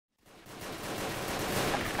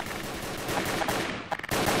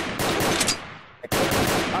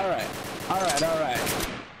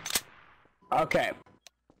Okay.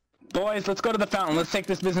 Boys, let's go to the fountain. Let's take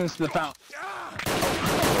this business to the fountain.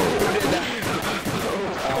 Who did that?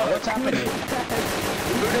 What's happening?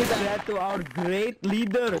 Who did that to our great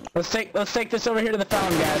leader? Let's take this over here to the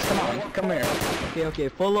fountain, guys. Come on, come here. Okay,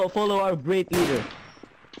 follow our great leader.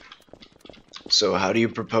 So how do you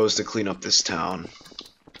propose to clean up this town?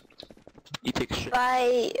 You take a shit.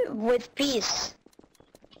 With peace.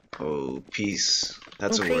 Oh, peace.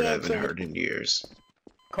 That's a word I haven't heard in years.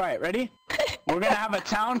 Quiet, ready? We're gonna have a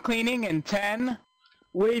town cleaning in 10,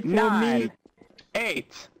 Wait for 9, me.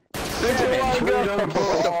 8, 7. Freedom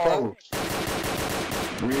for all.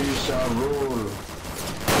 We shall rule.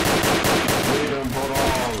 Freedom for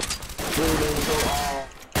all. Freedom for all.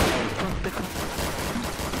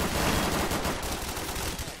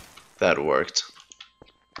 That worked.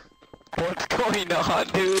 What's going on,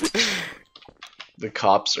 dude? The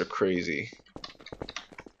cops are crazy.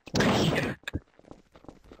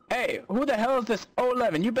 Hey, who the hell is this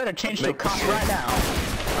 011? You better change to a cop right now.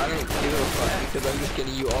 I don't give a fuck because I'm just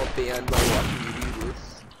getting you all banned by watching you do this.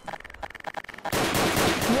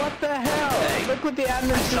 What the hell? Hey, look what the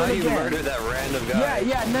admin's Saw doing you again. murder that random guy.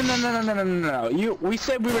 Yeah, no. We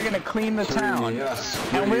said we were gonna clean the town, Yes,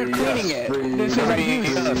 and we're cleaning it. freedom. This is a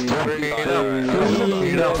use. We're gonna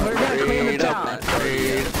clean the town.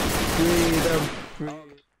 Freedom.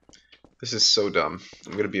 This is so dumb.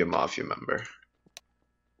 I'm gonna be a mafia member.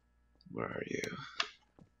 Where are you?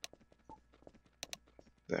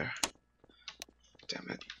 There. Damn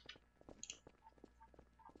it.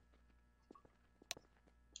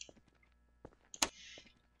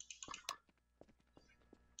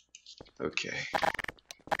 Okay.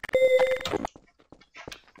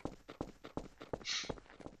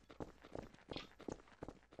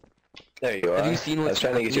 There you are. Have you seen I what's was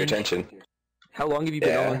trying to get your happening? attention. How long have you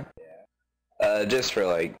been on? Just for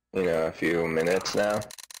like, a few minutes now.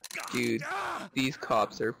 Dude, these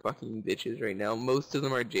cops are fucking bitches right now. Most of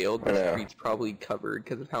them are jailed. I The know. street's probably covered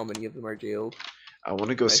because of how many of them are jailed. I want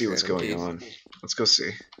to go see what's going random on. Let's go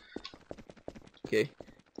see. Okay.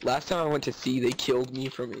 Last time I went to see, they killed me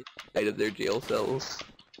from inside of their jail cells.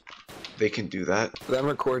 They can do that. But I'm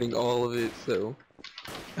recording all of it, so...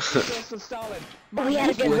 Joseph Stalin. We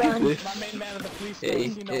had a good Look at run. this. My main man of the police Hey,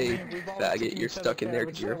 force, you know hey, me. We've always faggot, taken you're each other stuck in care, there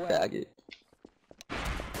which because you're a is why. faggot.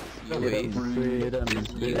 You Ace.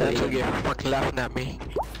 That's why you're fucking laughing at me.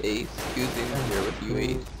 Ace, who's in there with you,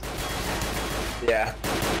 Ace? Yeah.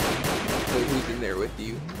 So who's in there with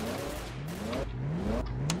you?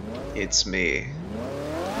 It's me.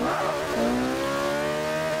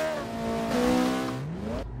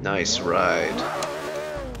 Nice ride.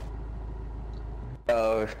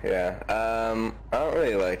 Oh, yeah. I don't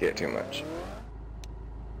really like it too much.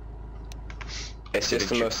 It's just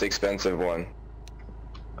the most expensive one.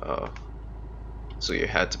 Oh. So you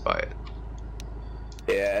had to buy it.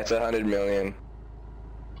 Yeah, it's 100 million.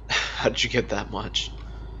 How'd you get that much?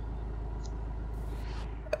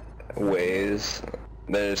 Ways.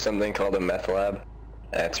 There's something called a Meth lab.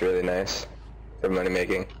 That's really nice for money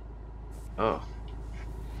making. Oh.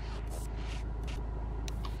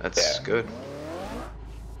 That's Yeah. good.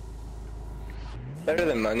 Better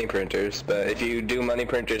than money printers, but if you do money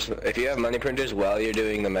printers, if you have money printers while you're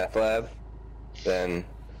doing the Meth lab, then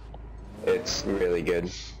it's really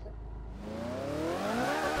good.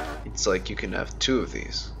 It's like you can have 2 of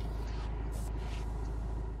these.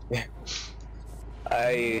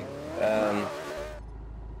 I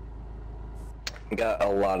got a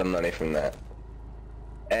lot of money from that,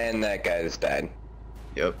 and that guy just died.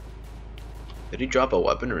 Yep. Did he drop a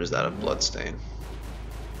weapon or is that a bloodstain?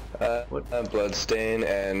 What? A bloodstain,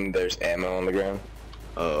 and there's ammo on the ground.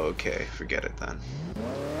 Oh, okay. Forget it then.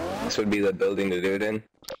 This would be the building to do it in.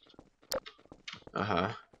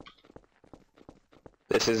 Uh-huh.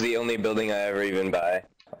 This is the only building I ever even buy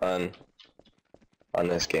on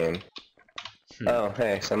this game. Oh,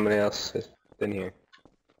 hey, somebody else has been here.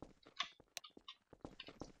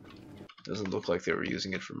 Doesn't look like they were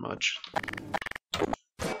using it for much.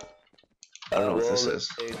 I don't know what this is.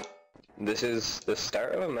 This is the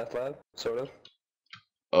start of a meth lab, sort of.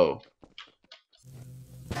 Oh.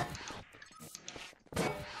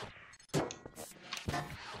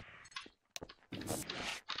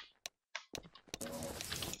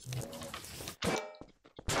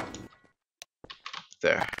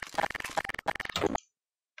 There.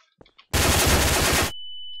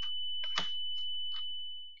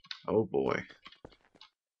 Oh boy.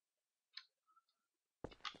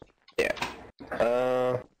 Yeah.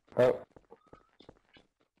 Oh.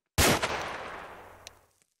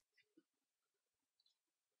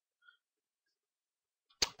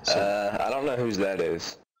 So I don't know whose that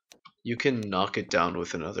is. you can knock it down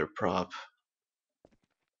with another prop.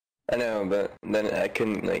 I know, but then I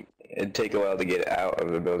couldn't, like, it'd take a while to get out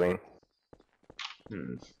of the building.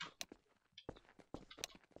 Hmm.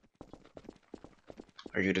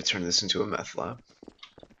 Are you to turn this into a meth lab?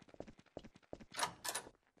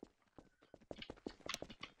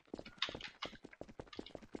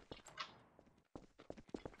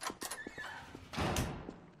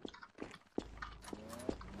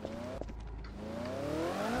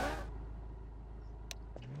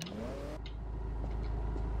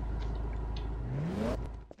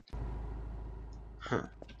 Huh.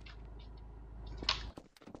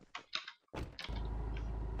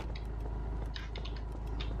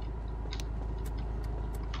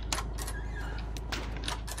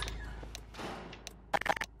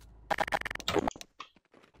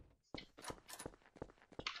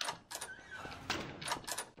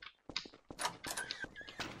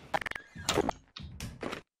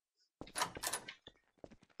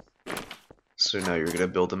 So now you're gonna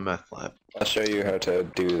build a meth lab. I'll show you how to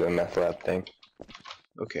do the meth lab thing.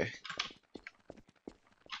 Okay.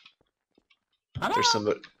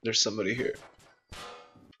 Hello? There's somebody here.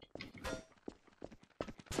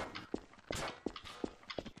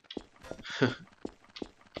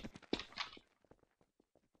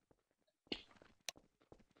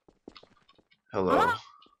 Hello.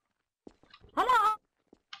 Hello?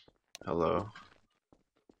 Hello.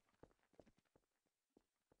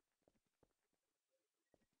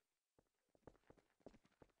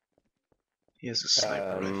 He has a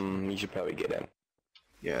sniper rifle. You should probably get in.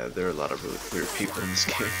 Yeah, there are a lot of really weird people in this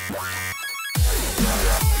game.